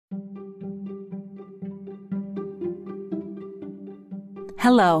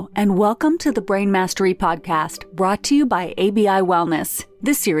Hello, and welcome to the Brain Mastery Podcast, brought to you by ABI Wellness.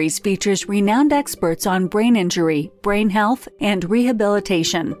 This series features renowned experts on brain injury, brain health, and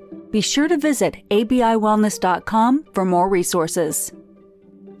rehabilitation. Be sure to visit abiwellness.com for more resources.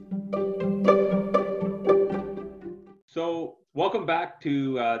 So, welcome back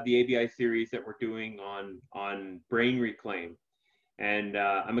to the ABI series that we're doing on brain reclaim. And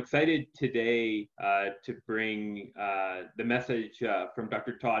I'm excited today to bring the message from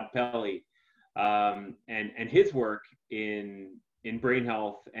Dr. Todd Pelly and his work in brain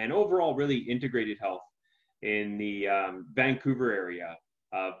health and overall really integrated health in the Vancouver area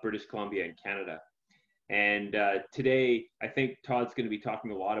of British Columbia and Canada. And today, I think Todd's going to be talking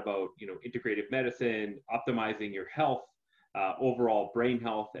a lot about, integrative medicine, optimizing your health, overall brain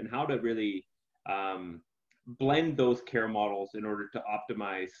health, and how to really blend those care models in order to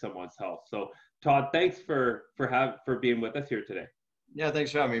optimize someone's health. So Todd, thanks for being with us here today. Yeah,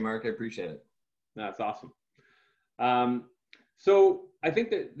 thanks for having me, Mark. I appreciate it. That's awesome. So I think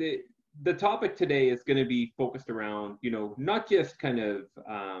that the topic today is going to be focused around, not just kind of,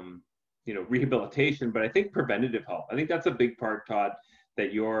 rehabilitation, but I think preventative health. I think that's a big part, Todd,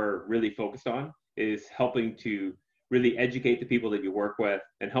 that you're really focused on, is helping to really educate the people that you work with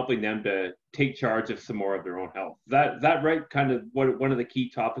and helping them to take charge of some more of their own health. Is that right? Kind of one of the key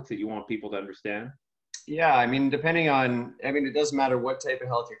topics that you want people to understand? Yeah, it doesn't matter what type of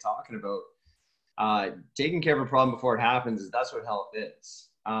health you're talking about. Taking care of a problem before it happens, that's what health is.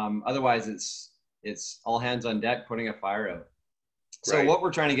 Otherwise, it's all hands on deck, putting a fire out. So Right. What we're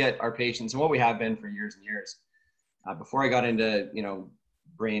trying to get our patients, and what we have been for years and years, before I got into,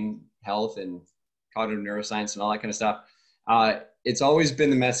 brain health and cognitive neuroscience and all that kind of stuff, it's always been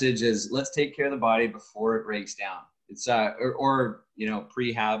the message is let's take care of the body before it breaks down. It's prehab.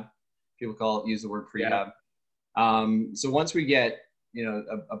 People use the word prehab. Yeah. So once we get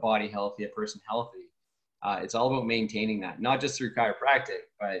a body healthy, a person healthy, it's all about maintaining that, not just through chiropractic,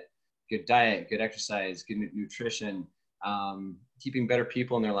 but good diet, good exercise, good nutrition, keeping better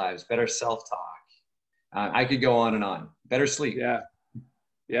people in their lives, better self-talk. I could go on and on. Better sleep.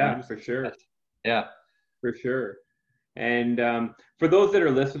 Yeah, for sure. Yeah, for sure. And for those that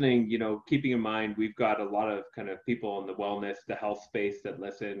are listening, keeping in mind, we've got a lot of kind of people in the wellness, the health space that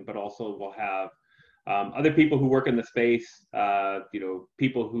listen, but also we'll have other people who work in the space,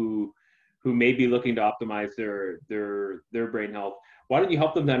 people who may be looking to optimize their brain health. Why don't you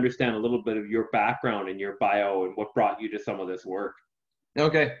help them to understand a little bit of your background and your bio and what brought you to some of this work?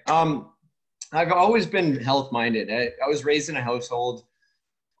 Okay. I've always been health-minded. I was raised in a household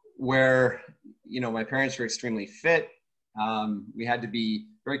where, my parents were extremely fit. We had to be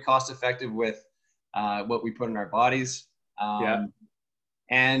very cost effective with what we put in our bodies. And,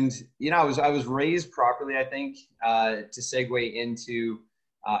 I was raised properly, I think, to segue into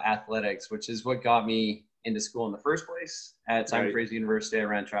athletics, which is what got me into school in the first place. At Simon Fraser University, I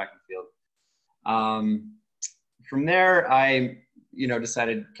ran track and field. From there, I,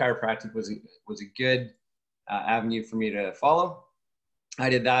 decided chiropractic was a good avenue for me to follow. I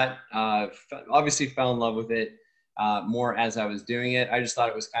did that, obviously fell in love with it more as I was doing it. I just thought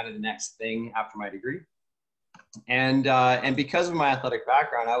it was kind of the next thing after my degree. And because of my athletic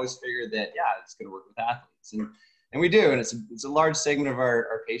background, I always figured that, it's going to work with athletes. And we do, and it's a large segment of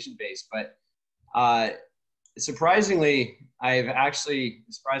our patient base. But surprisingly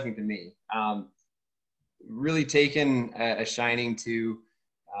to me, really taken a shining to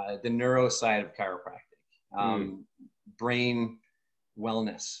the neuro side of chiropractic, brain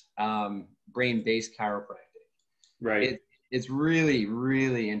wellness, brain-based chiropractic. Right. It's really,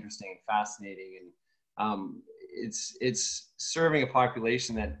 really interesting and fascinating. And it's serving a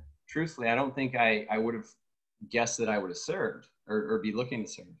population that, truthfully, I don't think I would have guessed that I would have served or be looking to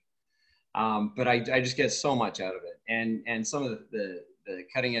serve. But I just get so much out of it. And some of the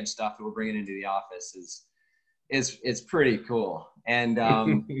cutting edge stuff that we're bringing into the office is pretty cool. And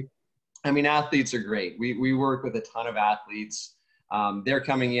athletes are great. We work with a ton of athletes. They're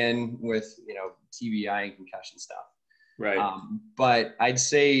coming in with, TBI and concussion stuff. Right. But I'd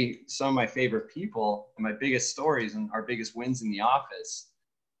say some of my favorite people and my biggest stories and our biggest wins in the office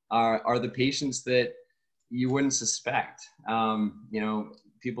are the patients that you wouldn't suspect.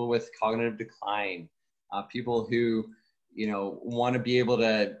 People with cognitive decline, people who, want to be able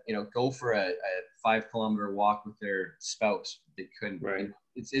to, go for a 5-kilometer walk with their spouse. They couldn't. Right.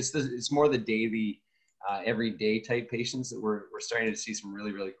 It's more the daily, everyday type patients that we're starting to see some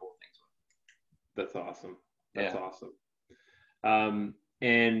really, really cool things with. That's awesome. That's awesome.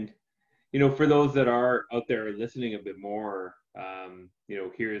 And, for those that are out there listening a bit more,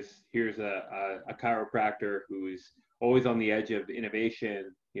 here's a chiropractor who's always on the edge of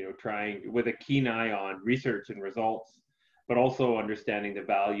innovation, trying with a keen eye on research and results, but also understanding the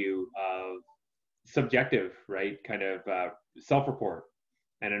value of subjective, right, kind of self-report,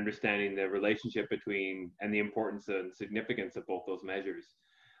 and understanding the relationship between and the importance and significance of both those measures.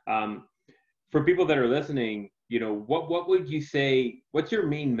 For people that are listening, what would you say, what's your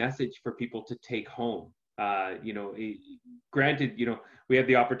main message for people to take home? Granted, we have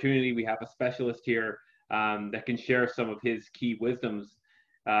the opportunity, we have a specialist here that can share some of his key wisdoms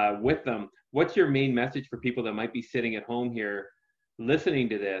with them. What's your main message for people that might be sitting at home here listening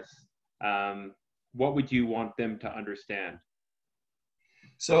to this? What would you want them to understand?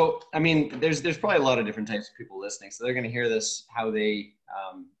 So, I mean, there's probably a lot of different types of people listening. So they're going to hear this how they,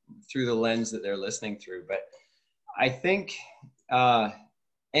 through the lens that they're listening through. But I think,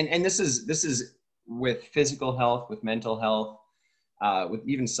 and this is with physical health, with mental health, with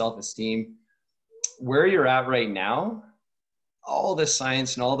even self-esteem, where you're at right now, all the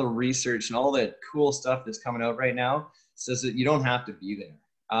science and all the research and all the cool stuff that's coming out right now says that you don't have to be there.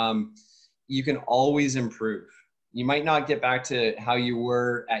 You can always improve. You might not get back to how you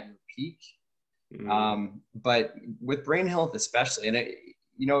were at your peak, but with brain health especially, and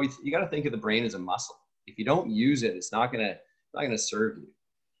you got to think of the brain as a muscle. If you don't use it, it's not gonna serve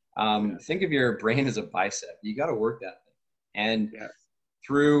you. Think of your brain as a bicep. You got to work that thing, and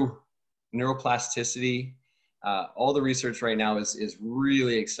through neuroplasticity, all the research right now is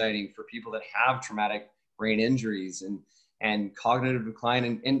really exciting for people that have traumatic brain injuries and cognitive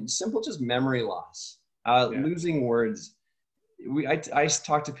decline and simple just memory loss. Losing words. I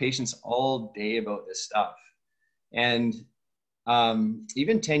talk to patients all day about this stuff. And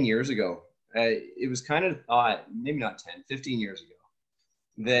even 10 years ago, it was kind of thought, maybe not 10, 15 years ago,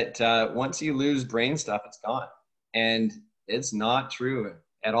 that once you lose brain stuff, it's gone. And it's not true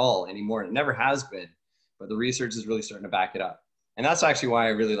at all anymore. It never has been, but the research is really starting to back it up. And that's actually why I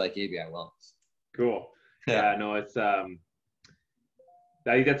really like ABI Wellness. Cool. Yeah, no, it's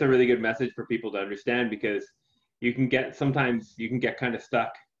I think that's a really good message for people to understand, because sometimes you can get kind of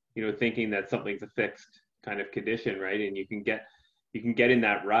stuck, thinking that something's a fixed kind of condition, right? And you can get in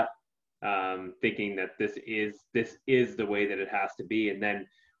that rut, thinking that this is the way that it has to be. And then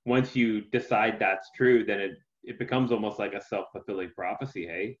once you decide that's true, then it becomes almost like a self-fulfilling prophecy,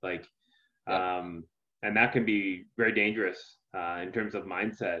 hey? And that can be very dangerous in terms of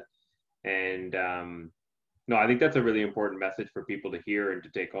mindset. And no, I think that's a really important message for people to hear and to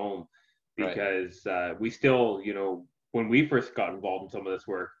take home, because we still, when we first got involved in some of this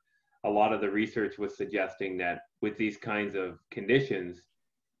work, a lot of the research was suggesting that with these kinds of conditions,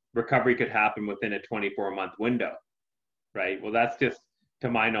 recovery could happen within a 24-month window, right? Well, that's just, to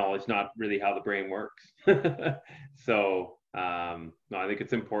my knowledge, not really how the brain works. So, no, I think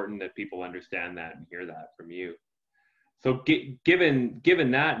it's important that people understand that and hear that from you. So given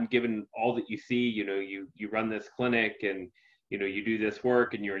that, and given all that you see, you run this clinic, and, you do this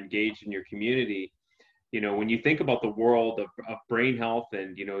work, and you're engaged in your community, when you think about the world of brain health,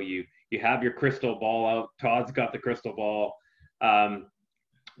 and, you have your crystal ball out, Todd's got the crystal ball.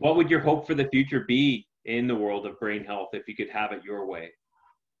 What would your hope for the future be in the world of brain health if you could have it your way?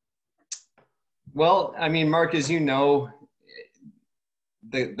 Well, I mean, Mark, as you know,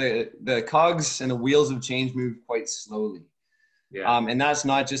 the cogs and the wheels of change move quite slowly. Yeah. And that's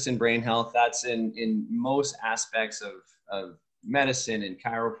not just in brain health, that's in most aspects of medicine and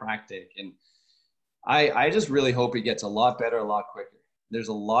chiropractic. And I just really hope it gets a lot better, a lot quicker. There's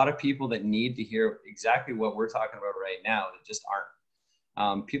a lot of people that need to hear exactly what we're talking about right now that just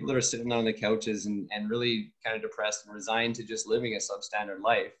aren't. People that are sitting on the couches and really kind of depressed and resigned to just living a substandard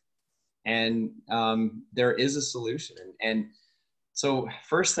life. And there is a solution. And so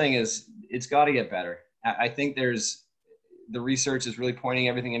first thing is, it's got to get better. I think the research is really pointing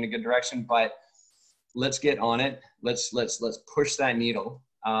everything in a good direction, but let's get on it. Let's push that needle.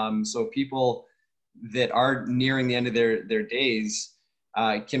 So people that are nearing the end of their days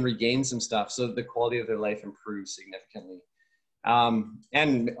can regain some stuff, so the quality of their life improves significantly.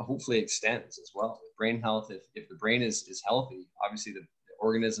 And hopefully extends as well. With brain health, if the brain is healthy, obviously the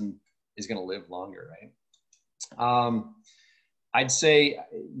organism is going to live longer, right? I'd say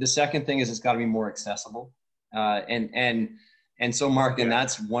the second thing is it's got to be more accessible. And so, Mark, and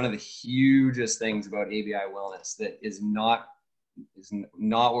that's one of the hugest things about ABI Wellness that is not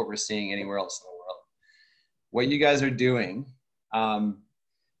what we're seeing anywhere else in the world. What you guys are doing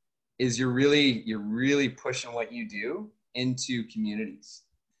is you're really pushing what you do into communities.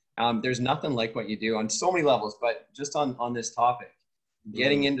 There's nothing like what you do on so many levels, but just on this topic,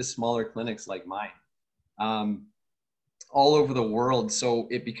 getting into smaller clinics like mine. all over the world. So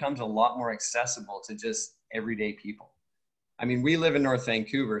it becomes a lot more accessible to just everyday people. I mean, we live in North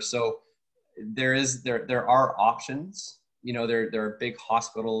Vancouver, so there are options. You know, there are big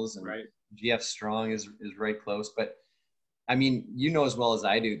hospitals, and Right. GF Strong is right close. But I mean, you know as well as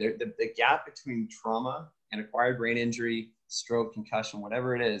I do, the gap between trauma and acquired brain injury, stroke, concussion,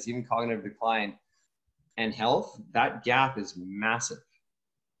 whatever it is, even cognitive decline, and health, that gap is massive.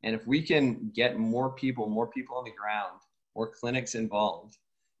 And if we can get more people on the ground, more clinics involved,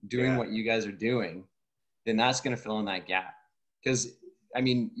 doing what you guys are doing, then that's going to fill in that gap. Because, I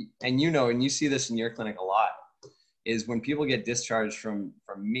mean, and you know, and you see this in your clinic a lot, is when people get discharged from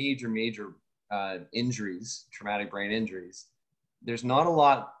major injuries, traumatic brain injuries, there's not a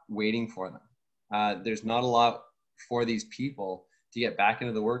lot waiting for them. There's not a lot for these people to get back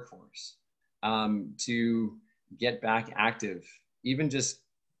into the workforce, to get back active, even just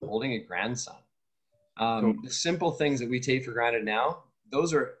holding a grandson. The simple things that we take for granted now,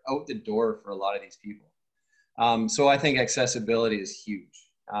 those are out the door for a lot of these people. So I think accessibility is huge.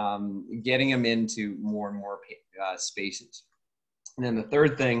 Getting them into more and more spaces. And then the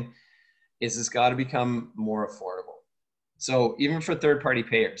third thing is it's got to become more affordable. So even for third-party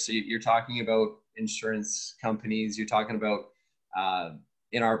payers, so you're talking about insurance companies, you're talking about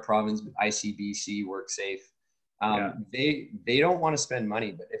in our province, ICBC, WorkSafe. They don't want to spend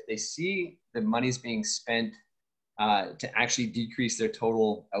money, but if they see the money's being spent to actually decrease their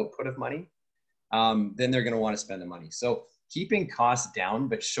total output of money, then they're going to want to spend the money. So keeping costs down,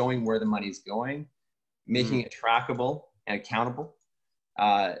 but showing where the money's going, making it trackable and accountable.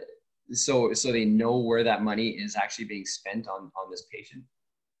 So they know where that money is actually being spent on this patient.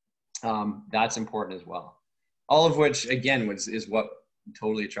 That's important as well. All of which, again, is what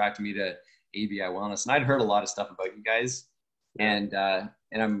totally attracted me to ABI Wellness. And I'd heard a lot of stuff about you guys, and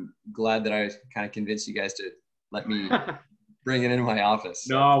I'm glad that I kind of convinced you guys to let me bring it into my office.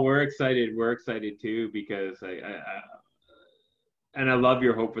 So. No, we're excited. We're excited too, because I love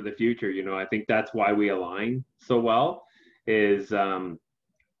your hope for the future. You know, I think that's why we align so well. Is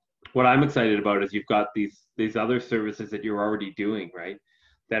what I'm excited about is you've got these other services that you're already doing, right?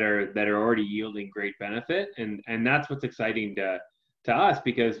 That are already yielding great benefit, and that's what's exciting to us,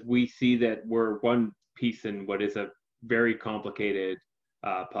 because we see that we're one piece in what is a very complicated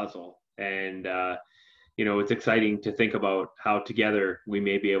puzzle, and you know, it's exciting to think about how together we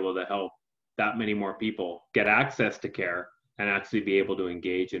may be able to help that many more people get access to care and actually be able to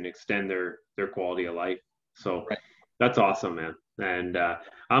engage and extend their quality of life. So that's awesome, man. And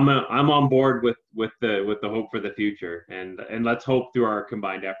I'm on board with the hope for the future, and let's hope through our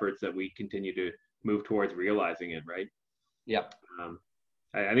combined efforts that we continue to move towards realizing it, right? Yep.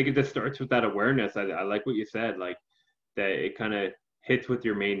 I think it just starts with that awareness. I like what you said, like that it kind of hits with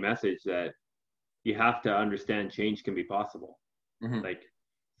your main message that you have to understand change can be possible. Mm-hmm. Like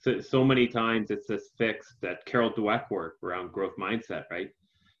so many times it's this fix that Carol Dweck work around growth mindset, right?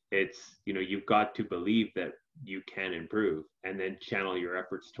 It's, you know, you've got to believe that you can improve and then channel your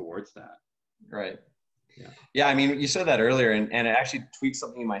efforts towards that. Right. Yeah. I mean, you said that earlier, and it actually tweaked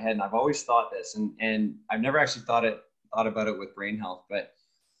something in my head, and I've always thought this, and I've never actually thought about it with brain health, but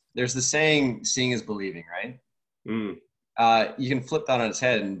there's the saying, seeing is believing, right? You can flip that on its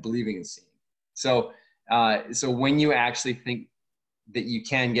head, and believing is seeing. So when you actually think that you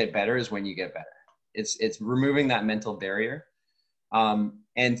can get better is when you get better. It's removing that mental barrier.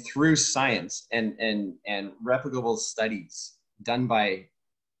 And through science and replicable studies done by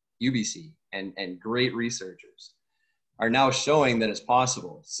UBC and great researchers are now showing that it's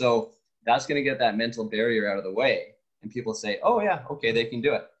possible. So that's going to get that mental barrier out of the way, and people say, oh yeah, okay, they can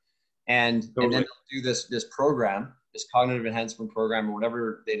do it. And then they'll do this program, this cognitive enhancement program, or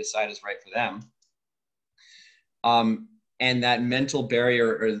whatever they decide is right for them. And that mental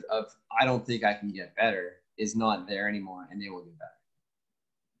barrier of I don't think I can get better is not there anymore, and they will get better.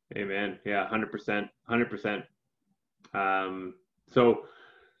 Amen. Yeah, 100%, 100%. So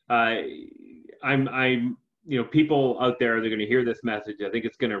I'm, you know, people out there, they're going to hear this message. I think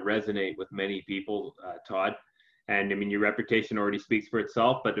it's going to resonate with many people, Todd. And I mean, your reputation already speaks for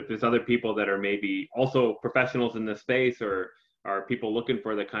itself, but if there's other people that are maybe also professionals in this space, or are people looking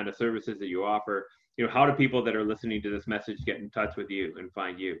for the kind of services that you offer, you know, how do people that are listening to this message get in touch with you and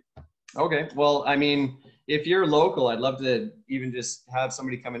find you? Okay. Well, I mean, if you're local, I'd love to even just have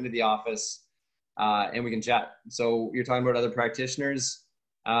somebody come into the office and we can chat. So you're talking about other practitioners.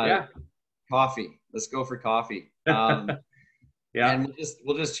 Yeah. Coffee. Let's go for coffee. Yeah. And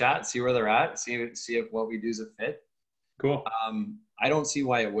we'll just chat, see where they're at, see if what we do is a fit. Cool. I don't see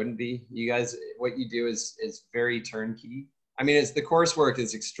why it wouldn't be. You guys, what you do is very turnkey. I mean, the coursework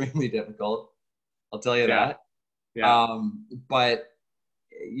is extremely difficult. I'll tell you that. Yeah. But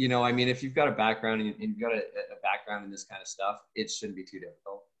you know, I mean, if you've got a background and you've got a background in this kind of stuff, it shouldn't be too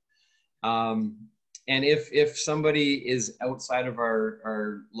difficult. And if somebody is outside of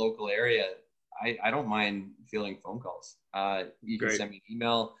our local area, I don't mind fielding phone calls. You can send me an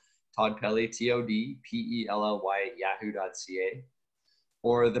email, Todd Pelly, TODPELLY at yahoo.ca,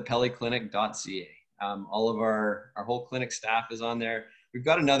 or thepellyclinic.ca. All of our whole clinic staff is on there. We've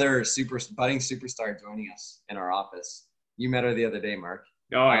got another budding superstar joining us in our office. You met her the other day, Mark.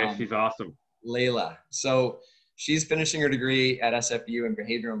 Oh, yeah, she's awesome. Layla. So she's finishing her degree at SFU in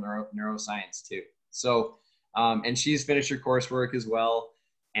behavioral neuroscience too. So, and she's finished her coursework as well.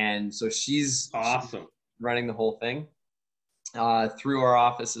 And so she's awesome, running the whole thing through our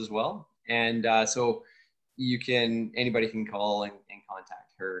office as well. And so anybody can call and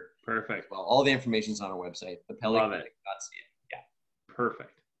contact her. Perfect. Well, all the information's on our website, thepellyclinic.ca. Yeah.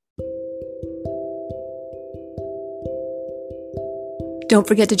 Perfect. Don't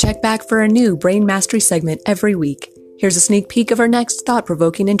forget to check back for a new Brain Mastery segment every week. Here's a sneak peek of our next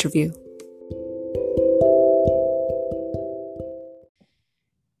thought-provoking interview.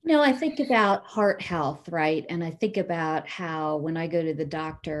 You know, I think about heart health, right? And I think about how when I go to the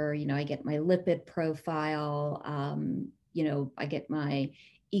doctor, you know, I get my lipid profile, you know, I get my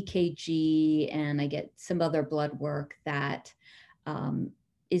EKG and I get some other blood work that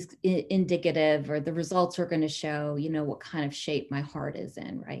is indicative, or the results are going to show, you know, what kind of shape my heart is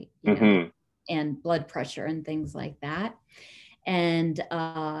in, right? You know, and blood pressure and things like that. And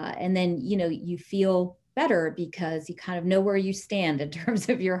then, you know, you feel better because you kind of know where you stand in terms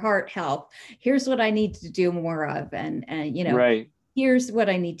of your heart health. Here's what I need to do more of. And you know, here's what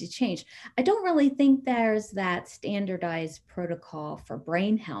I need to change. I don't really think there's that standardized protocol for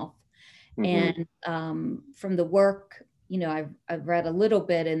brain health. And from the work, you know, I've read a little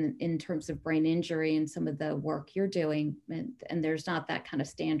bit in terms of brain injury and some of the work you're doing, and there's not that kind of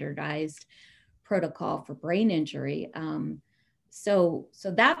standardized protocol for brain injury. So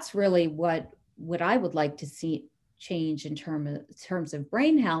that's really what I would like to see change in terms of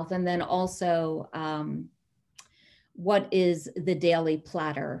brain health. And then also, what is the daily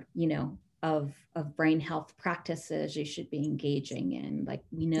platter, you know, of brain health practices you should be engaging in? Like,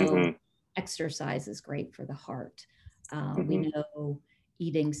 we know exercise is great for the heart. We know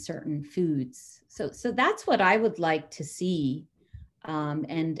eating certain foods. So that's what I would like to see.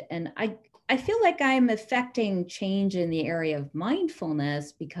 And I feel like I'm affecting change in the area of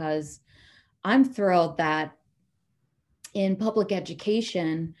mindfulness, because I'm thrilled that in public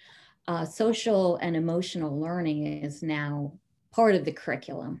education, social and emotional learning is now part of the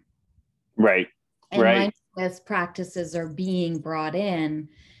curriculum. Right. And mindfulness practices are being brought in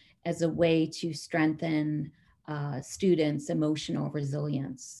as a way to strengthen students' emotional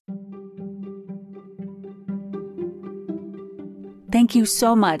resilience. Thank you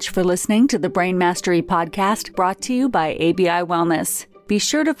so much for listening to the Brain Mastery Podcast, brought to you by ABI Wellness. Be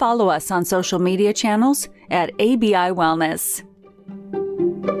sure to follow us on social media channels at ABI Wellness.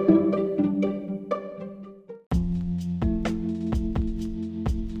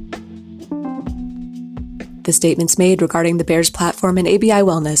 The statements made regarding the Bears platform and ABI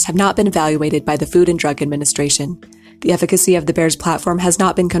Wellness have not been evaluated by the Food and Drug Administration. The efficacy of the Bears platform has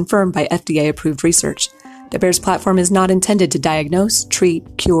not been confirmed by FDA-approved research. The Bears platform is not intended to diagnose,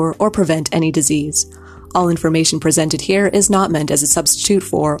 treat, cure, or prevent any disease. All information presented here is not meant as a substitute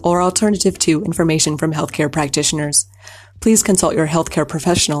for or alternative to information from healthcare practitioners. Please consult your healthcare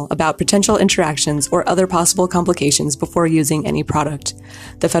professional about potential interactions or other possible complications before using any product.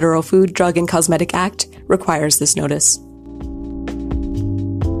 The Federal Food, Drug, and Cosmetic Act requires this notice.